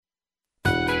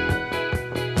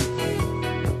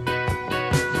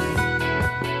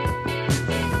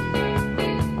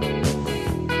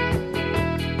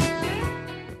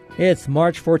It's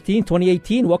March 14,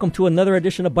 2018. Welcome to another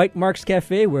edition of Bite Marks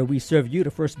Cafe, where we serve you the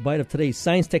first bite of today's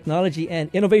science, technology, and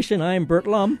innovation. I'm Bert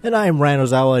Lum. And I'm Ryan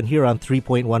Ozawa, and here on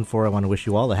 3.14, I want to wish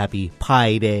you all a happy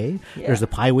Pi Day. Yeah. There's a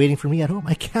pie waiting for me at home.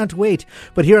 I can't wait.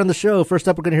 But here on the show, first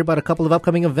up, we're going to hear about a couple of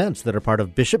upcoming events that are part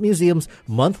of Bishop Museum's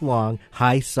month-long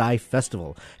High Sci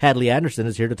Festival. Hadley Anderson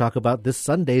is here to talk about this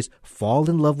Sunday's Fall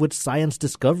in Love with Science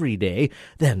Discovery Day.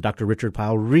 Then Dr. Richard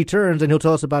Pyle returns, and he'll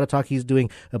tell us about a talk he's doing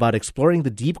about exploring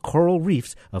the deep coral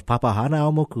reefs of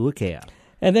Papahanaumokuakea.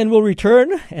 And then we'll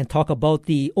return and talk about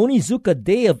the Onizuka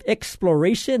Day of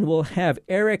Exploration. We'll have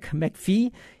Eric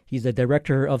McPhee. He's the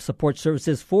Director of Support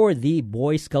Services for the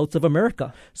Boy Scouts of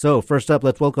America. So first up,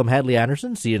 let's welcome Hadley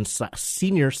Anderson,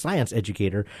 Senior Science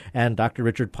Educator, and Dr.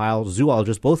 Richard Pyle,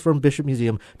 Zoologist, both from Bishop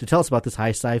Museum, to tell us about this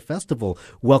High Sci Festival.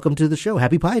 Welcome to the show.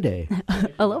 Happy Pi Day.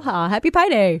 Aloha. Happy Pi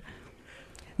Day.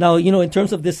 Now, in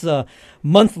terms of this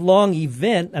month-long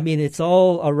event, it's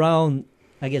all around,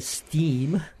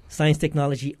 STEAM, science,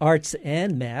 technology, arts,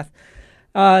 and math.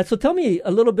 So tell me a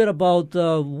little bit about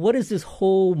what is this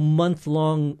whole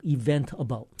month-long event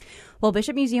about? Well,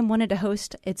 Bishop Museum wanted to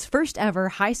host its first ever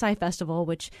High Sci Festival,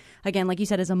 which, again, like you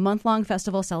said, is a month-long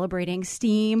festival celebrating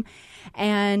STEAM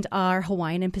and our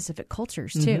Hawaiian and Pacific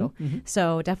cultures, too. Mm-hmm.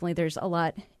 So definitely there's a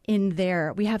lot in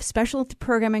there. We have special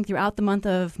programming throughout the month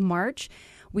of March.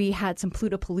 We had some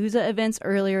Plutopalooza events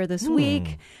earlier this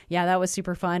week. Yeah, that was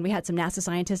super fun. We had some NASA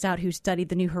scientists out who studied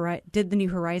did the New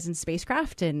Horizons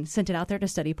spacecraft and sent it out there to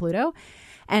study Pluto.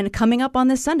 And coming up on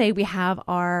this Sunday, we have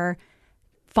our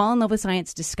Fall in Love with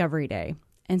Science Discovery Day.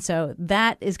 And so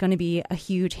that is going to be a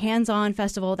huge hands-on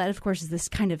festival. That, of course, is this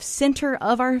kind of center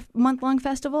of our month-long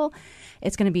festival.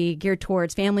 It's going to be geared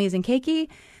towards families and keiki.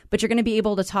 But you're going to be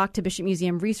able to talk to Bishop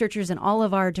Museum researchers and all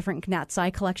of our different Nat Sci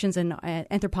collections and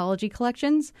anthropology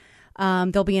collections.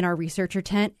 They'll be in our researcher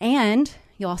tent. And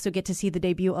you'll also get to see the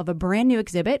debut of a brand new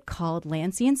exhibit called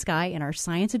Land, Sea, and Sky in our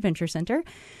Science Adventure Center,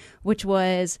 which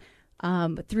was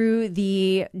through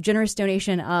the generous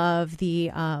donation of the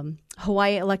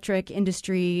Hawaii Electric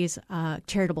Industries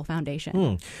Charitable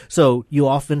Foundation. So you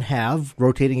often have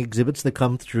rotating exhibits that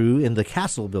come through in the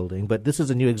Castle building, but this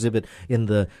is a new exhibit in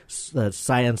the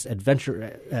Science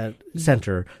Adventure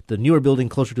Center, the newer building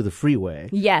closer to the freeway.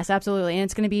 Yes, absolutely. And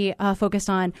it's going to be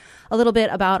focused on a little bit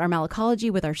about our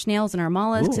malacology with our snails and our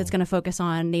mollusks. It's going to focus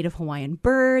on native Hawaiian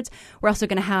birds. We're also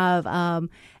going to have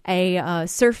a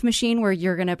surf machine where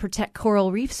you're going to protect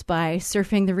coral reefs by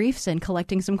surfing the reefs and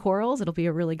collecting some corals. It'll be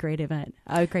a really great event,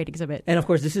 a great exhibit. And of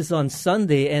course, this is on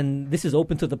Sunday, and this is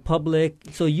open to the public.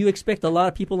 So you expect a lot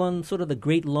of people on sort of the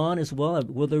Great Lawn as well.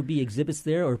 Will there be exhibits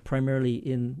there, or primarily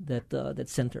in that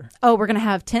center? Oh, we're going to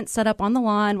have tents set up on the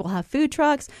lawn. We'll have food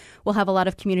trucks. We'll have a lot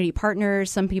of community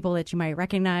partners, some people that you might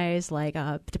recognize, like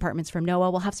departments from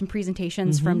NOAA. We'll have some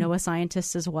presentations from NOAA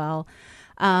scientists as well.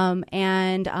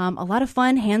 And a lot of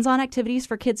fun hands-on activities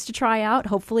for kids to try out.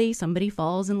 Hopefully somebody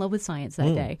falls in love with science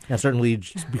that day. And certainly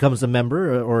becomes a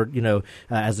member or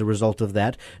as a result of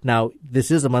that. Now, this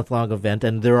is a month-long event,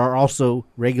 and there are also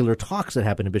regular talks that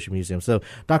happen in Bishop Museum. So,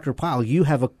 Dr. Pyle, you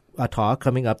have a talk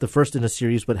coming up, the first in a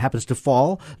series, but happens to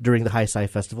fall during the High Sci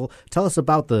Festival. Tell us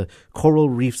about the coral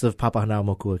reefs of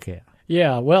Papahanaumokuakea.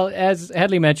 Yeah, well, as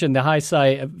Hadley mentioned, the High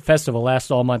Sci Festival lasts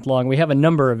all month long. We have a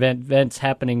number of events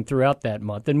happening throughout that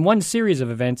month. And one series of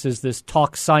events is this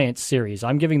Talk Science series.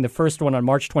 I'm giving the first one on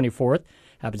March 24th.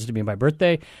 Happens to be my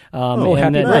birthday.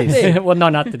 Happy birthday. Well, no,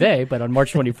 not today, but on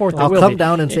March 24th. I'll come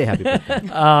down and say happy birthday.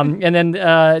 And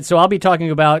then, so I'll be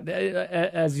talking about,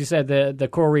 as you said, the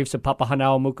coral reefs of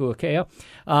Papahanaumokuakea.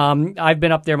 I've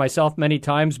been up there myself many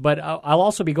times, but I'll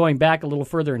also be going back a little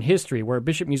further in history, where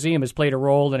Bishop Museum has played a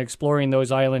role in exploring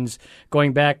those islands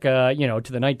going back, to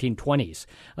the 1920s.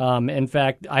 In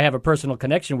fact, I have a personal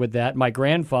connection with that. My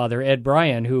grandfather, Ed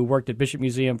Bryan, who worked at Bishop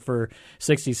Museum for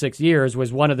 66 years,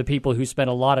 was one of the people who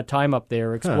spent a lot of time up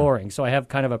there exploring. So I have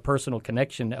kind of a personal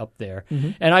connection up there.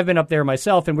 And I've been up there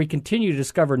myself, and we continue to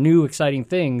discover new exciting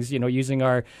things, using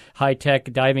our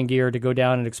high-tech diving gear to go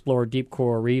down and explore deep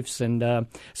coral reefs. And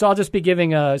so I'll just be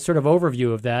giving a sort of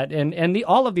overview of that. And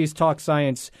all of these Talk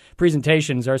Science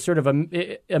presentations are sort of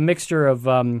a mixture of,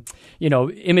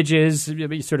 images,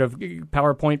 sort of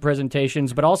PowerPoint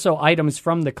presentations, but also items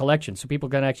from the collection, so people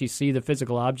can actually see the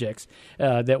physical objects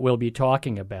that we'll be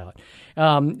talking about.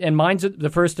 And mine's the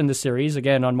first in the series,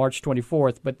 again, on March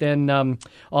 24th. But then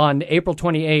on April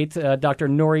 28th, Dr.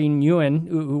 Noreen Ewan,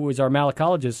 who was our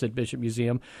malacologist at Bishop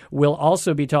Museum, will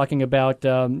also be talking about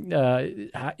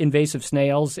invasive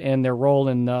snails and their role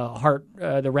in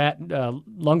the rat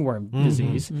lungworm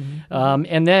disease.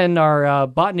 And then our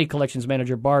botany collections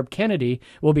manager, Barb Kennedy,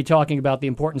 will be talking about the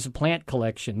importance of plant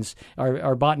collections,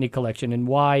 our botany collection, and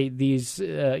why these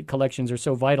collections are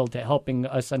so vital to helping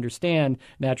us understand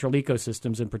natural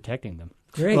ecosystems and protecting them.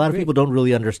 A lot of people don't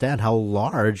really understand how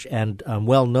large and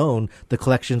well-known the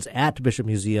collections at Bishop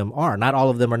Museum are. Not all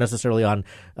of them are necessarily on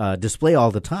display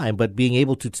all the time, but being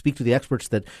able to speak to the experts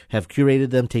that have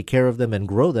curated them, take care of them, and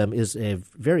grow them is a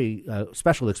very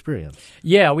special experience.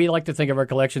 Yeah, we like to think of our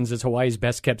collections as Hawaii's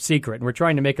best-kept secret, and we're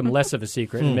trying to make them less of a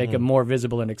secret and make them more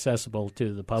visible and accessible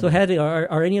to the public. So, Hattie,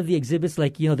 are any of the exhibits,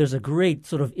 like, there's a great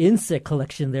sort of insect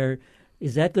collection there.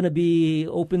 Is that going to be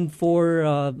open for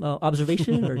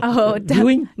observation or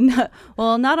viewing? No,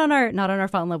 well, not on our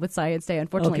Fall in Love with Science Day,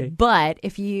 unfortunately. Okay. But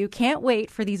if you can't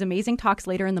wait for these amazing talks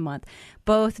later in the month,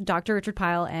 both Dr. Richard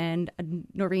Pyle and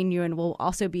Noreen Ewan will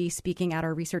also be speaking at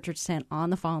our Researcher Tent on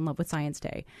the Fall in Love with Science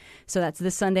Day. So that's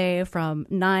this Sunday from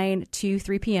 9 to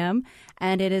 3 p.m.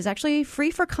 And it is actually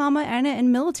free for comma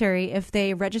and military if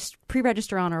they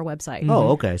pre-register on our website. Oh,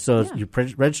 okay. So you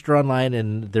register online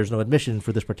and there's no admission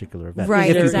for this particular event.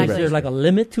 Right, Is exactly. there like a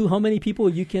limit to how many people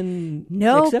you can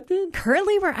accept in?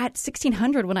 Currently we're at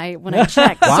 1,600 when I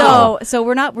checked. Wow. So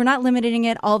we're not limiting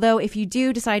it. Although if you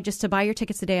do decide just to buy your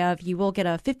tickets the day of, you will get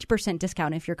a 50%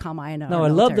 discount if you're Kama'aina. Now, I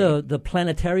love the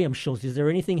planetarium shows. Is there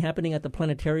anything happening at the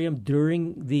planetarium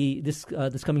during this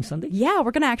coming Sunday? Yeah,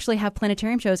 we're going to actually have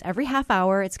planetarium shows every half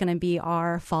hour. It's going to be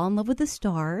our Fall in Love with the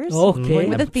Stars. Okay.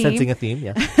 With a theme. Sensing a theme,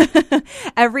 yeah.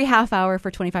 Every half hour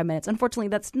for 25 minutes. Unfortunately,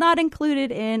 that's not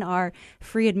included in our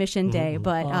free admission day,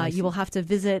 but you will have to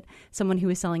visit someone who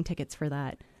is selling tickets for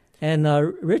that. And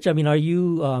Rich, I mean, are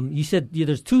you? You said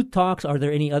there's 2 talks. Are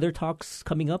there any other talks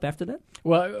coming up after that?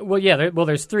 Well, yeah.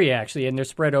 There's 3 actually, and they're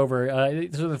spread over.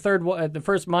 So the third one, the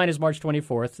first mine is March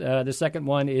 24th. The second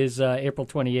one is April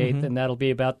 28th, and that'll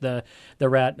be about the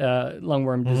rat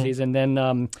lungworm disease. And then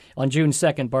on June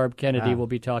 2nd, Barb Kennedy will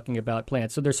be talking about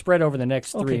plants. So they're spread over the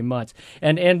next 3 months,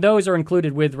 and those are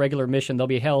included with regular admission. They'll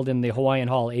be held in the Hawaiian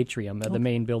Hall atrium, the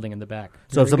main building in the back.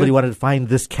 So if somebody wanted to find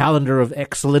this calendar of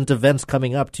excellent events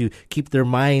coming up to keep their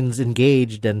minds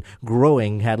engaged and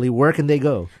growing, Hadley, where can they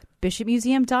go?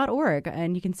 bishopmuseum.org,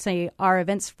 and you can see our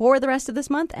events for the rest of this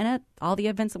month and at all the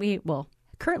events that we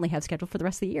currently have scheduled for the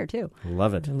rest of the year too.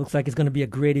 Love it. It looks like it's going to be a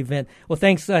great event. Well,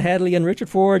 thanks Hadley and Richard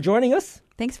for joining us.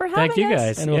 Thanks for having us. Thank you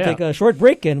guys. And we'll take a short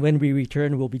break, and when we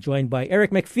return, we'll be joined by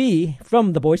Eric McPhee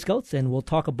from the Boy Scouts, and we'll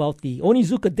talk about the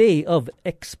Onizuka Day of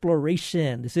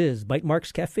Exploration. This is Bite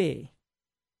Marks Cafe.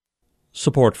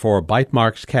 Support for Bite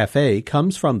Marks Cafe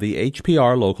comes from the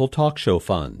HPR Local Talk Show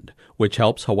Fund, which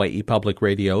helps Hawaii Public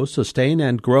Radio sustain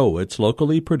and grow its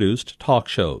locally produced talk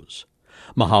shows.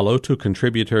 Mahalo to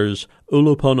contributors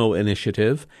Ulupono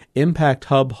Initiative, Impact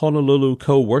Hub Honolulu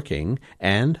Co-working,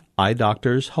 and Eye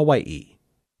Doctors Hawaii.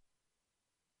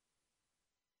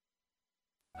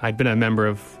 I'd been a member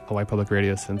of Hawaii Public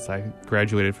Radio since I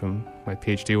graduated from my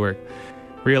PhD work.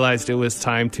 Realized it was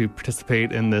time to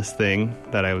participate in this thing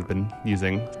that I had been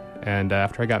using. And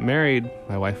after I got married,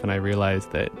 my wife and I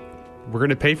realized that we're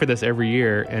going to pay for this every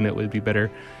year, and it would be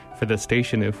better for the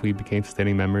station if we became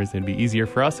sustaining members. It'd be easier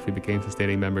for us if we became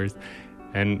sustaining members.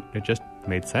 And it just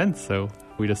made sense. So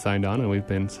we just signed on, and we've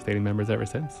been sustaining members ever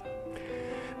since.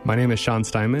 My name is Sean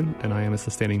Steinman, and I am a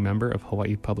sustaining member of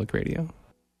Hawaii Public Radio.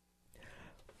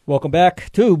 Welcome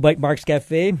back to Bite Marks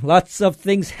Cafe. Lots of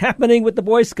things happening with the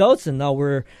Boy Scouts, and now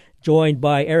we're joined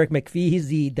by Eric McPhee. He's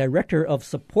the Director of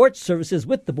Support Services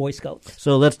with the Boy Scouts.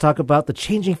 So let's talk about the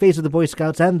changing face of the Boy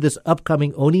Scouts and this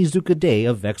upcoming Onizuka Day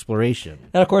of Exploration.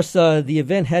 And, of course, the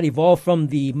event had evolved from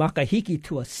the Makahiki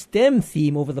to a STEM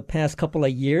theme over the past couple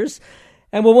of years.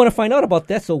 And we'll want to find out about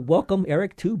that, so welcome,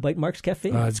 Eric, to Bite Marks Cafe.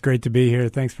 It's great to be here.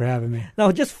 Thanks for having me.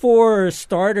 Now, just for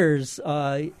starters,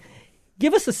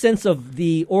 give us a sense of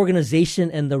the organization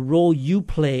and the role you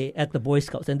play at the Boy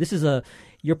Scouts. And this is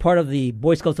you're part of the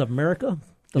Boy Scouts of America,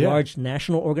 the large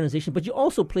national organization, but you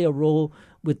also play a role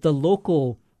with the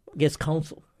local,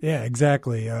 council. Yeah,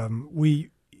 exactly.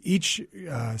 Each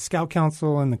Scout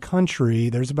Council in the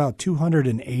country, there's about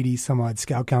 280 some odd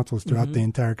Scout Councils throughout the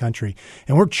entire country.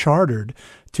 And we're chartered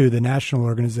to the national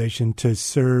organization to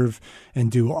serve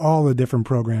and do all the different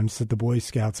programs that the Boy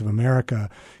Scouts of America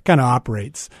kind of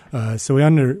operates. So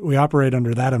we operate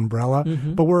under that umbrella,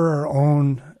 but we're our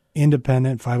own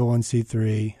independent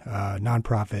 501c3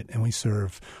 nonprofit, and we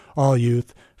serve all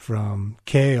youth from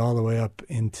K all the way up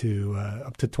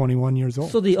to 21 years old.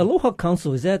 So the Aloha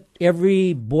Council, is that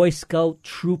every Boy Scout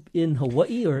troop in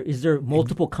Hawaii, or is there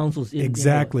multiple councils in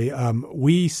Exactly.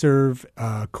 We serve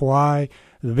Kauai,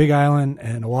 the Big Island,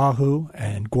 and Oahu,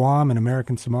 and Guam, and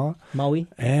American Samoa. Maui?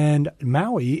 And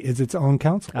Maui is its own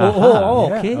council.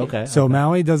 Okay. Okay. So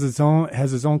Maui has its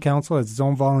own council, has its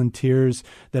own volunteers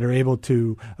that are able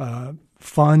to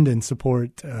fund and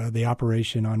support the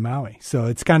operation on Maui. So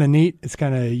it's kind of neat. It's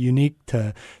kind of unique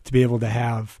to be able to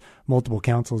have multiple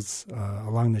councils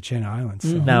along the Chain Islands.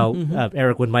 So. Now,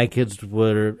 Eric, when my kids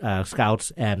were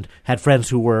scouts and had friends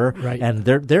who were, Right. and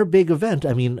their big event,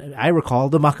 I mean, I recall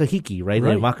the Makahiki, right? The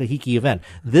Makahiki event.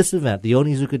 This event, the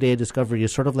Onizuka Day of Discovery,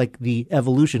 is sort of like the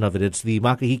evolution of it. It's the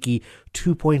Makahiki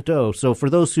 2.0. So for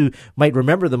those who might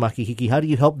remember the Makahiki, how do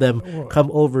you help them come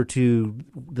over to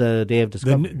the Day of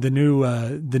Discovery? The new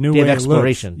Day of way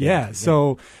Exploration. It looks. Yeah.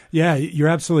 So you're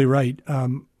absolutely right.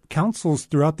 Councils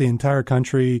throughout the entire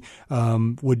country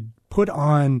would put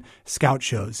on scout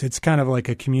shows. It's kind of like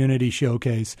a community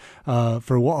showcase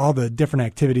for all the different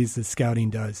activities that scouting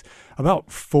does. About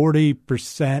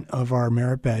 40% of our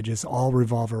merit badges all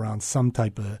revolve around some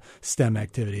type of STEM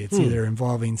activity. It's either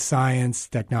involving science,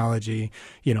 technology,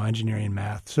 engineering,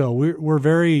 math. So we're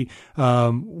very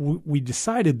we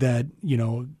decided that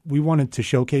we wanted to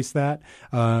showcase that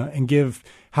and give.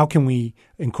 How can we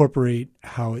incorporate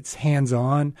how it's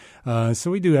hands-on? So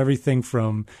we do everything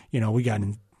from we got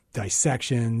in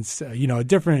dissections,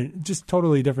 different, just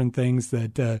totally different things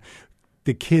that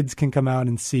the kids can come out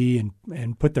and see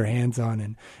and put their hands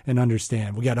on and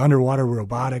understand. We got underwater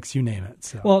robotics, you name it.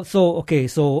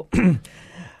 So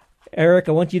Eric,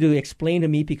 I want you to explain to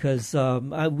me, because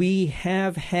we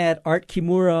have had Art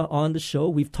Kimura on the show.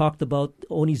 We've talked about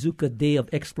Onizuka Day of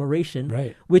Exploration,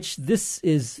 Right. which this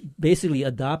is basically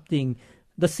adopting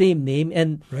the same name.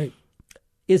 And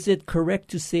is it correct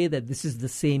to say that this is the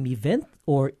same event,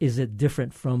 or is it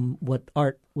different from what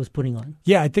Art was putting on?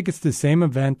 Yeah, I think it's the same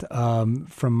event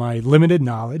from my limited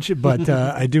knowledge, but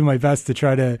I do my best to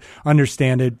try to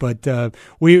understand it. But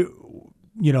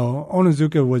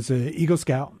Onizuka was an Eagle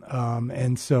Scout,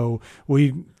 and so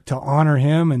to honor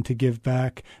him and to give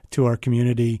back to our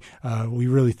community, we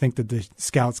really think that the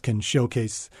Scouts can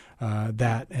showcase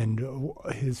that, and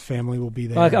his family will be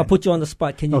there. I'll put you on the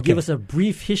spot. Can you give us a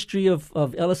brief history of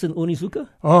Ellison Onizuka?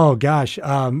 Oh gosh,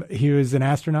 he was an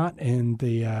astronaut, and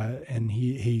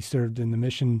he served in the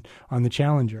mission on the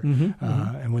Challenger,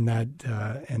 and when that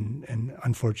and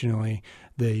unfortunately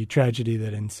the tragedy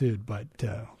that ensued, but.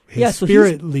 His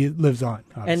spirit lives on.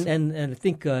 And I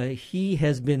think he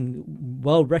has been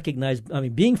well recognized. I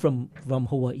mean, being from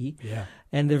Hawaii,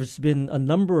 and there's been a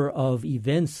number of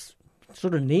events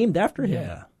sort of named after him.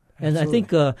 Yeah, and I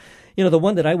think the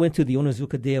one that I went to, the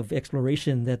Onizuka Day of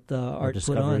Exploration that Art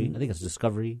put on. I think it's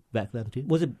Discovery back then too.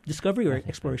 Was it Discovery or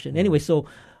Exploration? Anyway, so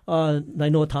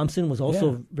Nainoa Thompson was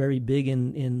also very big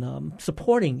in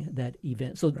supporting that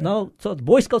event. So now, the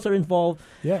Boy Scouts are involved.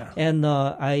 Yeah, and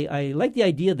I like the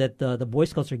idea that the Boy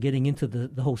Scouts are getting into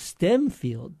the whole STEM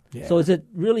field. Yeah. So is it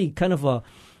really kind of a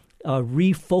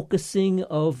refocusing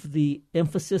of the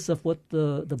emphasis of what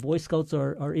the Boy Scouts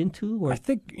are into? Or? I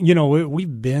think,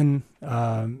 we've been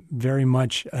very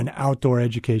much an outdoor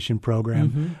education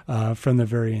program from the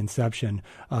very inception.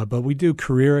 But we do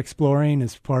career exploring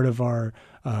as part of our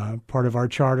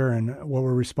charter and what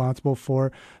we're responsible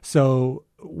for. So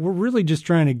we're really just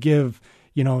trying to give.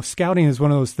 Scouting is one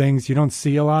of those things you don't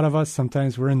see a lot of us.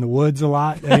 Sometimes we're in the woods a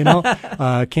lot,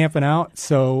 camping out.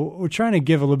 So we're trying to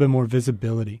give a little bit more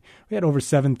visibility. We had over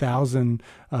 7,000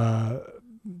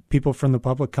 people from the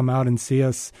public come out and see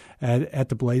us at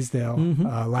the Blaisdell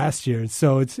last year.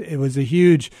 So it was a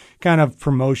huge kind of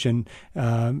promotion.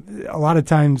 A lot of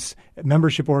times,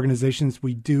 membership organizations,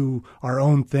 we do our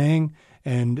own thing.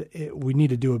 And we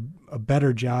need to do a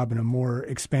better job and a more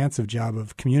expansive job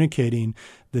of communicating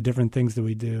the different things that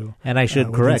we do. And I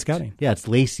should correct. Scouting. Yeah, it's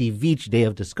Lacey Veach Day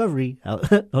of Discovery,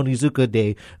 Onizuka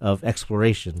Day of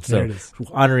Exploration. So there it is.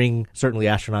 Honoring certainly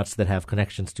astronauts that have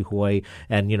connections to Hawaii,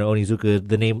 and Onizuka,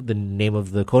 the name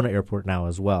of the Kona Airport now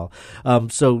as well.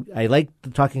 So I like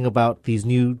talking about these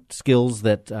new skills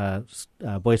that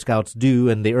Boy Scouts do,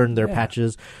 and they earn their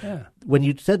patches. Yeah. When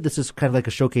you said this is kind of like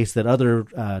a showcase that other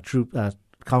troop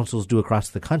councils do across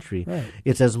the country,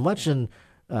 it's as much an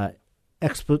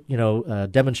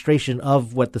demonstration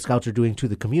of what the Scouts are doing to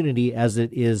the community as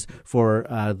it is for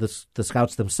the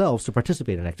Scouts themselves to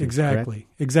participate in activities.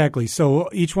 Exactly. So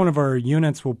each one of our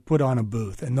units will put on a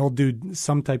booth, and they'll do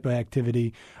some type of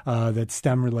activity that's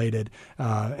STEM related,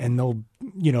 and they'll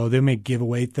they may give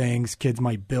away things. Kids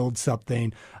might build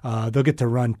something. They'll get to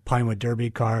run Pinewood Derby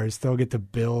cars. They'll get to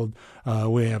build.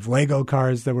 We have Lego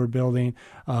cars that we're building.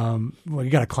 We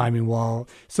got a climbing wall.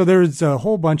 So there's a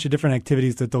whole bunch of different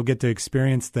activities that they'll get to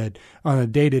experience that on a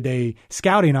day-to-day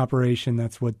scouting operation,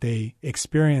 that's what they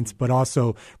experience. But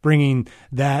also bringing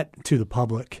that to the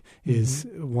public is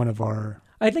one of our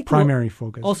primary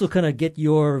focus. Also kind of get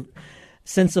your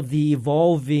sense of the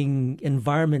evolving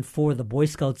environment for the Boy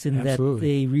Scouts in Absolutely. that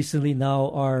they recently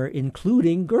now are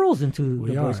including girls into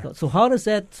the Boy Scouts. So how does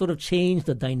that sort of change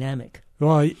the dynamic?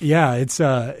 Well, yeah, it's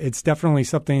definitely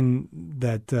something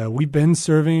that we've been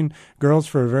serving girls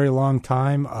for a very long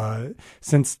time.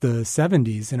 Since the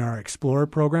 70s in our Explorer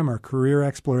program, our career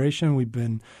exploration, we've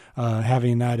been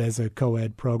having that as a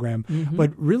co-ed program.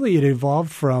 But really it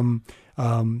evolved from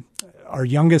our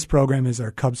youngest program is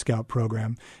our Cub Scout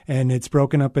program, and it's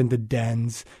broken up into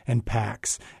dens and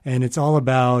packs. And it's all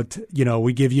about,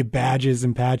 we give you badges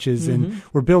and patches, and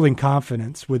we're building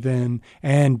confidence within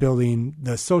and building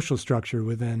the social structure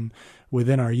within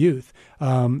our youth.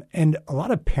 And a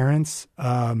lot of parents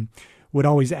would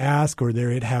always ask, or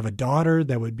they'd have a daughter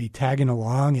that would be tagging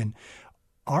along, and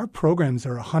our programs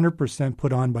are 100%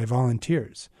 put on by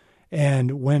volunteers.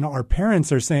 And when our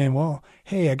parents are saying, well,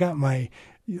 hey, I got my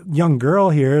young girl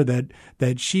here that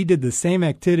she did the same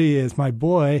activity as my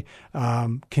boy,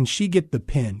 can she get the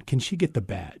pin? Can she get the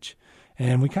badge?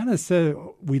 And we kind of said,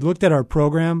 we looked at our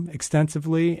program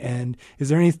extensively, and is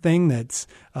there anything that's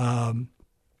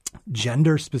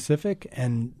gender specific?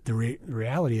 And the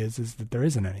reality is that there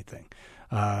isn't anything.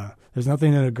 There's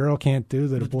nothing that a girl can't do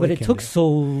that a boy can't do. But it took so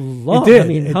long. It did. I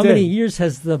mean, how many years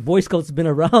has the Boy Scouts been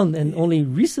around, and only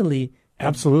recently?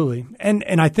 Absolutely. And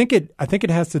I think it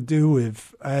has to do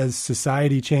with as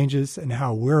society changes and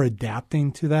how we're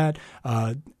adapting to that.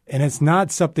 And it's not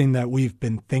something that we've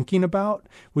been thinking about.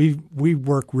 We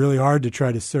work really hard to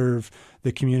try to serve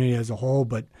the community as a whole,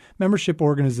 but membership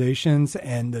organizations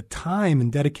and the time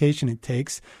and dedication it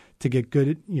takes to get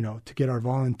good, to get our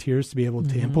volunteers to be able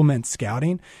to implement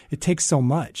scouting, it takes so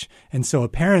much. And so a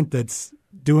parent that's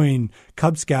doing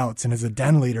Cub Scouts and is a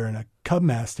den leader and a Cub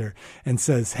Master and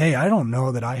says, hey, I don't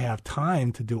know that I have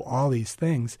time to do all these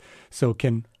things, so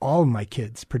can all of my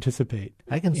kids participate?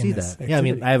 I can see that. Activity? Yeah, I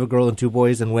mean, I have a girl and two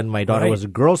boys, and when my daughter was a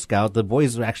Girl Scout, the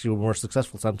boys actually were more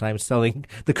successful sometimes selling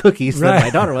the cookies than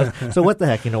my daughter was. So what the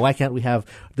heck, why can't we have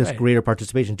this greater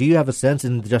participation? Do you have a sense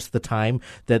in just the time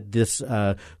that this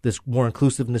more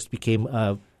inclusiveness became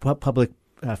public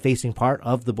facing part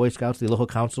of the Boy Scouts, the local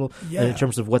council, in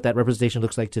terms of what that representation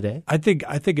looks like today? I think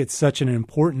it's such an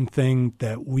important thing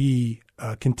that we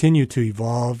continue to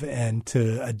evolve and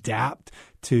to adapt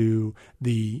to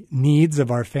the needs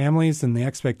of our families and the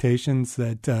expectations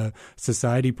that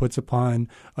society puts upon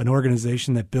an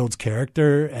organization that builds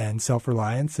character and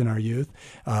self-reliance in our youth.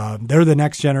 They're the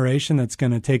next generation that's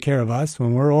going to take care of us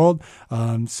when we're old.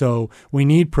 So we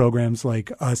need programs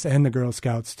like us and the Girl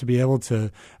Scouts to be able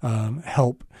to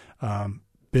help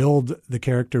build the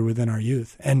character within our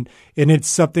youth. And it's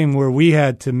something where we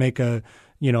had to make a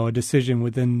decision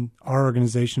within our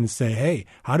organization to say, hey,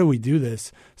 how do we do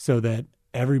this so that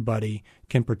everybody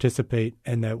can participate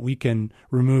and that we can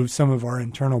remove some of our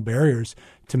internal barriers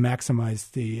to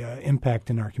maximize the impact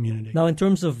in our community? Now, in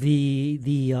terms of the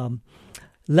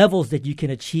levels that you can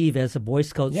achieve as a Boy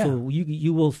Scout, so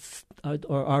you will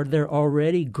or are there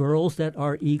already girls that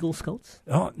are Eagle Scouts?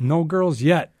 Oh, no girls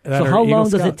yet. So how long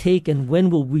does it take, and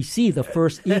when will we see the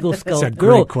first Eagle Scout a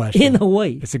girl great question. in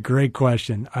Hawaii? It's a great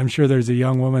question. I'm sure there's a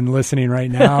young woman listening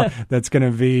right now that's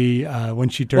going to be when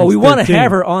she turns 13. Well, we want to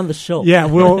have her on the show. Yeah,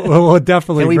 we'll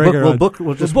definitely bring her on.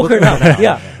 We'll just book her now.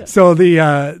 Yeah. So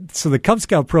the Cub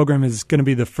Scout program is going to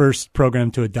be the first program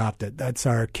to adopt it. That's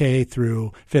our K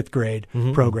through 5th grade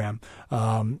program.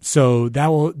 So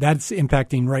that's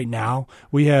impacting right now.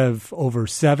 We have over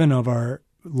 7 of our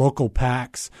local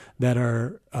packs that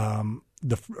are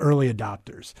the early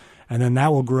adopters. And then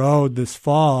that will grow this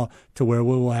fall to where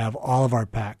we will have all of our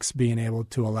packs being able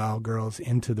to allow girls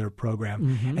into their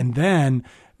program. And then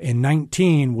in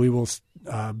 19, we will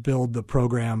build the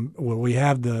program where we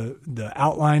have the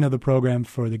outline of the program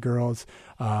for the girls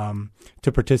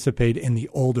to participate in the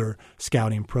older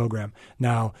scouting program.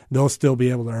 Now, they'll still be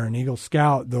able to earn Eagle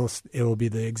Scout. It will be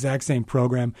the exact same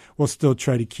program. We'll still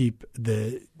try to keep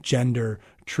the gender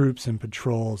troops and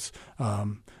patrols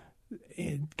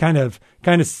kind of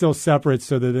still separate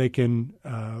so that they can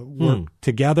work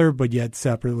together, but yet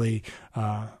separately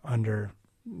under,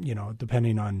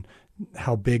 depending on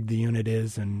how big the unit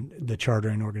is and the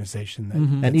chartering organization. That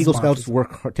And that Eagle sponsors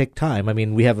Scouts take time. I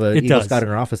mean, we have an It Eagle does. Scout in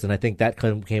our office, and I think that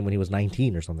came when he was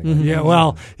 19 or something. Like that. Yeah,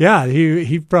 well, yeah,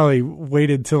 he probably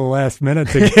waited till the last minute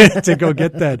to go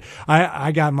get that.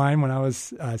 I got mine when I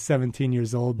was 17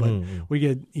 years old, but we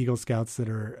get Eagle Scouts that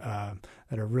are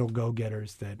real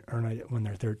go-getters that earn it when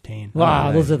they're 13.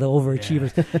 Wow, those are the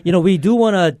overachievers. We do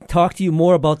want to talk to you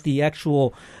more about the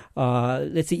actual,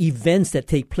 let's say, events that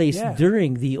take place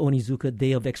during the Onizuka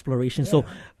Day of Exploration. So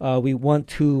we want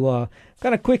to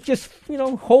kind of quick just,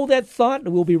 hold that thought.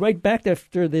 We'll be right back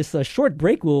after this short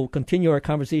break. We'll continue our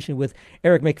conversation with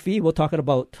Eric McPhee. We'll talking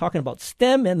about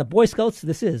STEM and the Boy Scouts.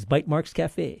 This is Bite Marks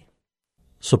Cafe.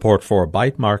 Support for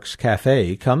Bite Marks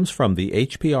Cafe comes from the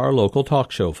HPR Local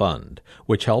Talk Show Fund,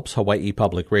 which helps Hawaii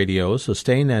Public Radio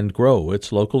sustain and grow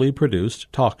its locally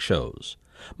produced talk shows.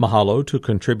 Mahalo to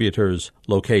contributors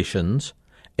Locations,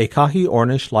 Ekahi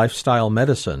Ornish Lifestyle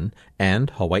Medicine,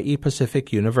 and Hawaii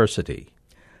Pacific University.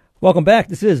 Welcome back.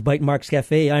 This is Bite Marks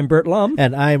Cafe. I'm Bert Lum.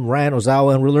 And I'm Ryan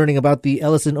Ozawa, and we're learning about the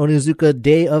Ellison Onizuka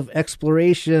Day of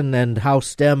Exploration and how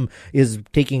STEM is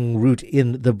taking root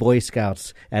in the Boy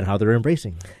Scouts and how they're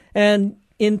embracing. And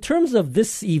in terms of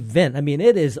this event, I mean,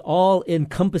 it is all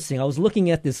encompassing. I was looking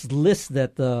at this list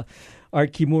that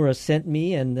Art Kimura sent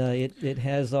me, and it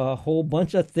has a whole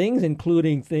bunch of things,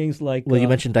 including things like... Well, you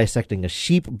mentioned dissecting a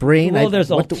sheep brain. Well, there's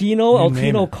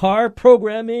Altino car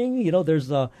programming.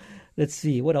 There's... let's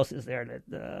see, what else is there?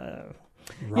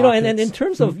 And in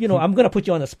terms of, I'm going to put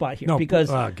you on the spot here because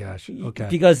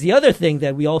the other thing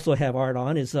that we also have Art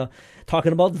on is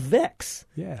talking about VEX.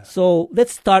 Yeah. So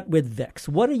let's start with VEX.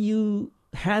 What are you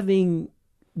having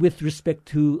with respect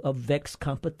to a VEX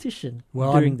competition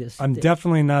during this? I'm day?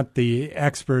 definitely not the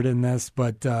expert in this,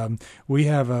 but we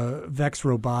have a VEX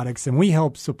Robotics, and we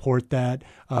help support that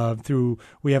through.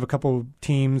 We have a couple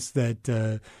teams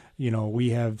that we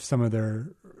have some of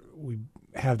we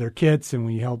have their kits and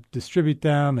we help distribute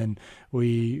them, and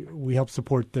we help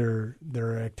support their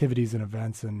activities and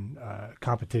events and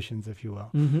competitions, if you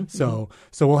will. So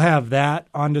we'll have that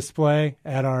on display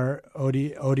at our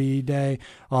ODE day.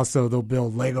 Also, they'll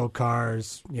build Lego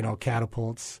cars,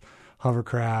 catapults,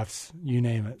 hovercrafts, you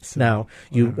name it. So,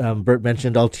 now, Bert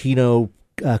mentioned Altino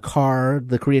car,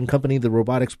 the Korean company, the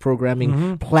robotics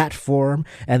programming platform,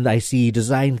 and I see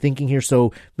design thinking here.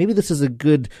 So maybe this is a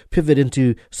good pivot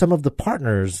into some of the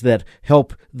partners that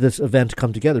help this event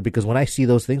come together. Because when I see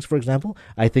those things, for example,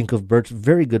 I think of Bert's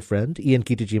very good friend, Ian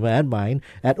Kitajima, and mine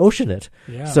at Oceanit.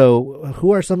 Yeah. So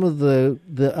who are some of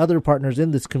the other partners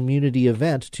in this community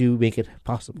event to make it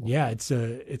possible? Yeah, it's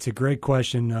a great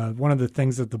question. One of the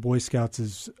things that the Boy Scouts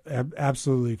is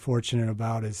absolutely fortunate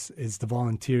about is the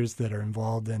volunteers that are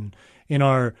involved in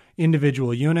our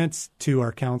individual units to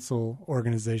our council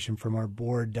organization, from our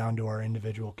board down to our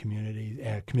individual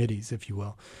committees, if you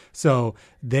will. So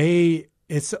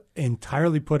it's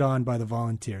entirely put on by the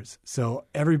volunteers. So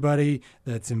everybody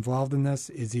that's involved in this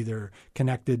is either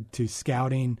connected to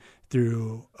scouting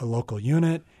through a local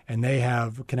unit, and they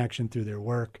have a connection through their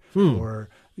work or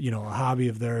a hobby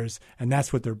of theirs, and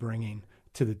that's what they're bringing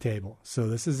to the table. So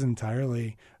this is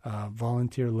entirely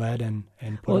volunteer-led and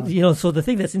put on. So the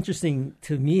thing that's interesting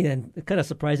to me and kind of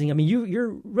surprising, I mean, you're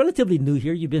relatively new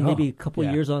here. You've been maybe a couple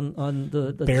of years on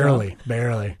the barely.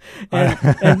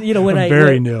 And when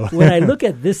very new. When I look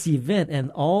at this event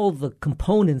and all the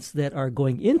components that are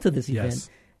going into this event,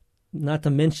 not to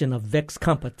mention a VEX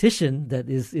competition that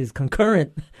is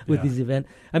concurrent with this event.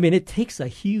 I mean, it takes a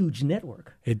huge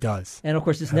network. It does. And, of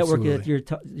course, this network that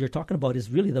you're talking about is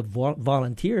really the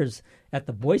volunteers at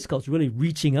the Boy Scouts really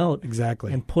reaching out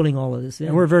and pulling all of this in.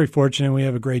 And we're very fortunate. We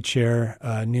have a great chair.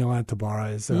 Neil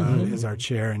Antabara is our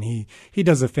chair, and he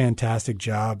does a fantastic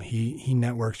job. He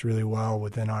networks really well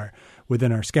within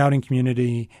our scouting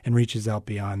community and reaches out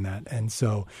beyond that. And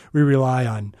so we rely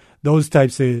on those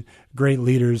types of great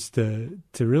leaders to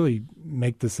really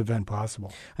make this event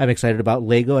possible. I'm excited about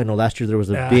Lego. I know last year there was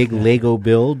a big Lego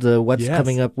build. What's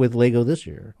coming up with Lego this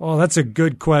year? Well, that's a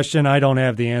good question. I don't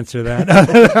have the answer to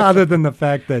that, other than the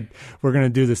fact that we're going to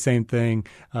do the same thing.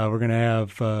 We're going to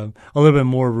have a little bit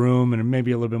more room and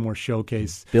maybe a little bit more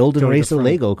showcase. Build and race a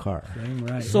Lego car.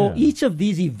 Right, so each of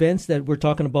these events that we're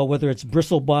talking about, whether it's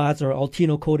Bristlebaits or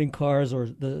Altino coding cars or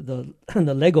the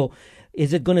Lego,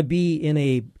 is it going to be in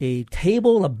a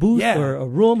table, a booth, or a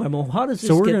room? I mean, how does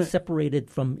this get separated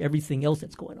from everything else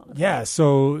that's going on? Yeah,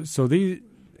 so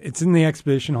it's in the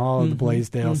exhibition hall of the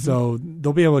Blaisdell, so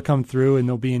they'll be able to come through, and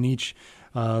they'll be in each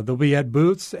They'll be at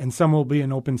booths, and some will be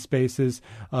in open spaces.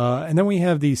 And then we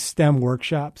have these STEM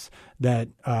workshops that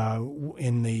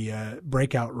in the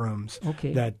breakout rooms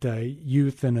that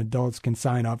youth and adults can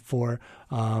sign up for.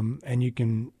 And you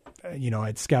can, at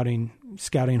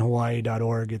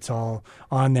scoutinghawaii.org, it's all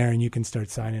on there, and you can start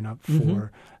signing up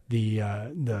for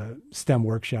the STEM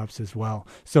workshops as well.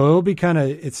 So it'll be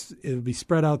it'll be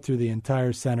spread out through the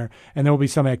entire center, and there will be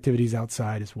some activities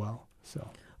outside as well. So,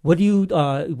 what do you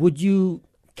would you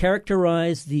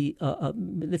characterize the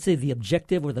let's say the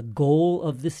objective or the goal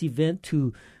of this event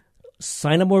to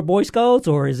sign up more Boy Scouts,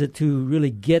 or is it to really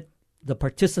get the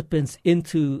participants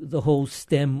into the whole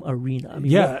STEM arena? I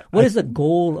mean, what is the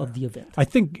goal of the event? I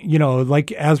think,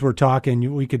 like as we're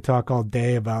talking, we could talk all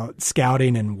day about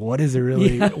scouting and what is it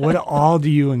really, what all do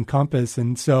you encompass?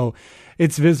 And so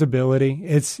it's visibility.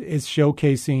 It's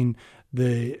showcasing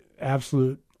the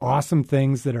absolute awesome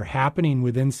things that are happening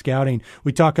within scouting.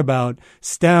 We talk about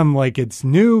STEM like it's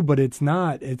new, but it's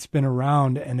not. It's been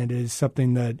around, and it is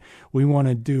something that we want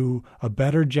to do a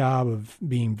better job of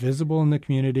being visible in the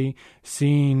community,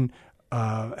 seeing,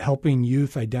 helping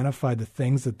youth identify the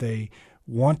things that they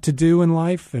want to do in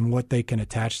life and what they can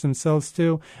attach themselves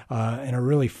to in a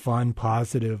really fun,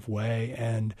 positive way.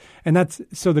 And that's,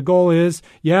 so the goal is,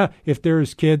 if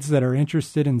there's kids that are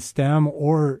interested in STEM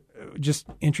or just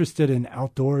interested in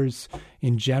outdoors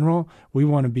in general, we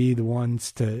want to be the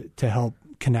ones to help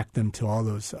connect them to all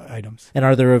those items. And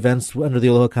are there events under the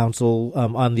Aloha Council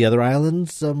on the other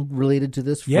islands related to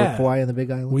this for Kauai and the Big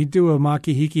Island? We do a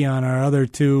makihiki on our other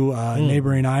two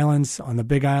neighboring islands, on the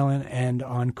Big Island and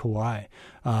on Kauai.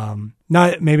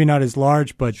 Maybe not as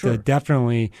large, but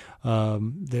definitely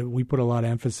that we put a lot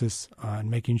of emphasis on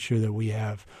making sure that we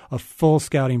have a full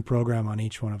scouting program on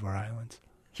each one of our islands.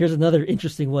 Here's another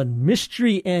interesting one: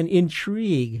 Mystery and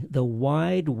Intrigue, the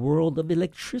Wide World of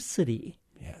Electricity.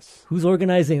 Yes. Who's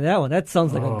organizing that one? That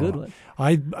sounds like a good one.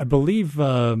 I believe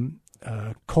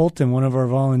Colton, one of our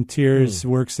volunteers,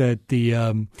 works at the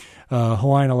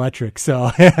Hawaiian Electric.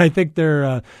 So I think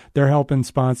they're helping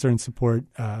sponsor and support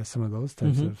some of those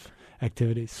types of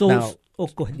activities. So now,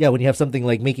 go ahead. Yeah, when you have something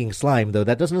like making slime, though,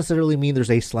 that doesn't necessarily mean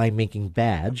there's a slime making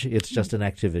badge. It's just an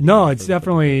activity. No, it's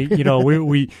definitely,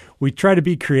 we try to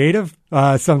be creative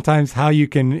sometimes how you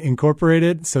can incorporate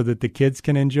it so that the kids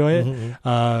can enjoy it.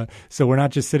 So we're not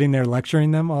just sitting there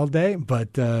lecturing them all day.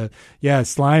 But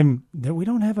slime, we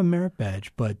don't have a merit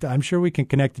badge, but I'm sure we can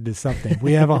connect it to something.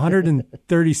 We have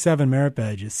 137 merit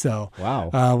badges. So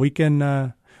wow. We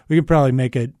can probably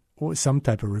make it some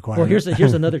type of requirement. Well,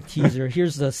 here's another teaser.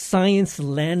 Here's the Science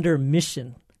Lander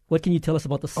mission. What can you tell us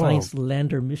about the Science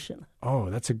Lander mission?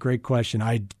 Oh, that's a great question.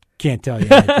 I can't tell you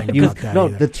anything about that. No,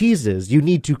 either. the teases. You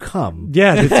need to come.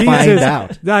 Yeah, the teases. Find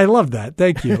out. I love that.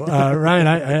 Thank you, Ryan.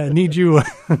 I need you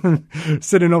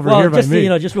sitting over here by me.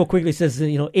 Just real quickly, it says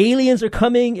aliens are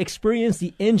coming. Experience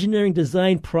the engineering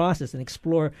design process and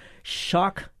explore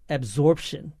shock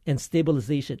absorption and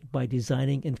stabilization by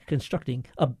designing and constructing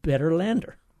a better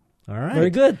lander. All right. Very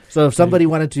good. So if somebody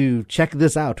wanted to check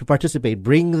this out, to participate,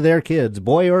 bring their kids,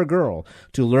 boy or girl,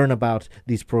 to learn about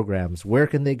these programs, where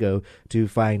can they go to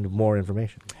find more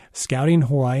information?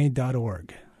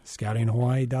 Scoutinghawaii.org.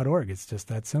 Scoutinghawaii.org. It's just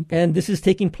that simple. And this is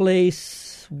taking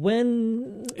place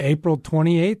when? April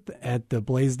 28th at the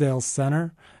Blaisdell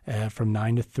Center from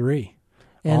 9 to 3.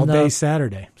 And, all day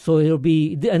Saturday. So it'll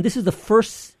be, and this is the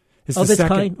first of its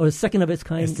kind, or the second of its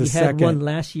kind. We had one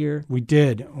last year. We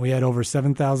did. We had over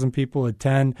 7,000 people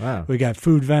attend. Wow. We got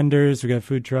food vendors. We got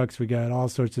food trucks. We got all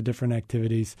sorts of different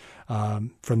activities,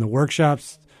 from the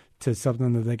workshops to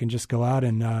something that they can just go out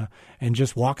and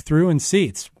just walk through and see.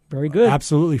 It's very good.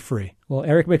 Absolutely free. Well,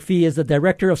 Eric McPhee is the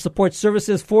Director of Support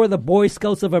Services for the Boy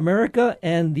Scouts of America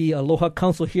and the Aloha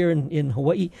Council here in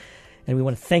Hawaii. And we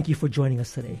want to thank you for joining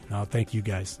us today. No, thank you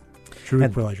guys. True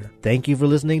pleasure. Thank you for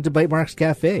listening to Bite Marks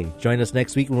Cafe. Join us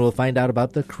next week when we'll find out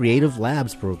about the Creative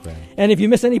Labs program. And if you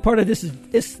miss any part of this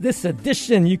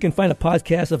edition, you can find a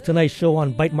podcast of tonight's show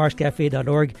on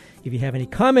bitemarkscafe.org. If you have any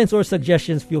comments or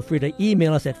suggestions, feel free to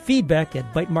email us at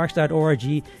feedback@bitemarks.org.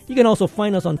 You can also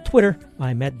find us on Twitter.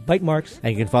 I'm at BiteMarks.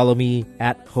 And you can follow me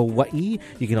at Hawaii.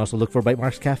 You can also look for Bite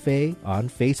Marks Cafe on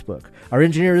Facebook. Our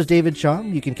engineer is David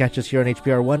Chom. You can catch us here on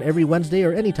HPR1 every Wednesday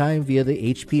or anytime via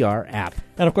the HPR app.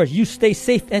 And of course, you stay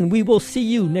safe, and we will see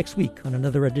you next week on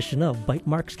another edition of Bite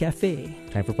Marks Cafe.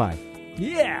 Time for pie.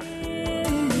 Yeah!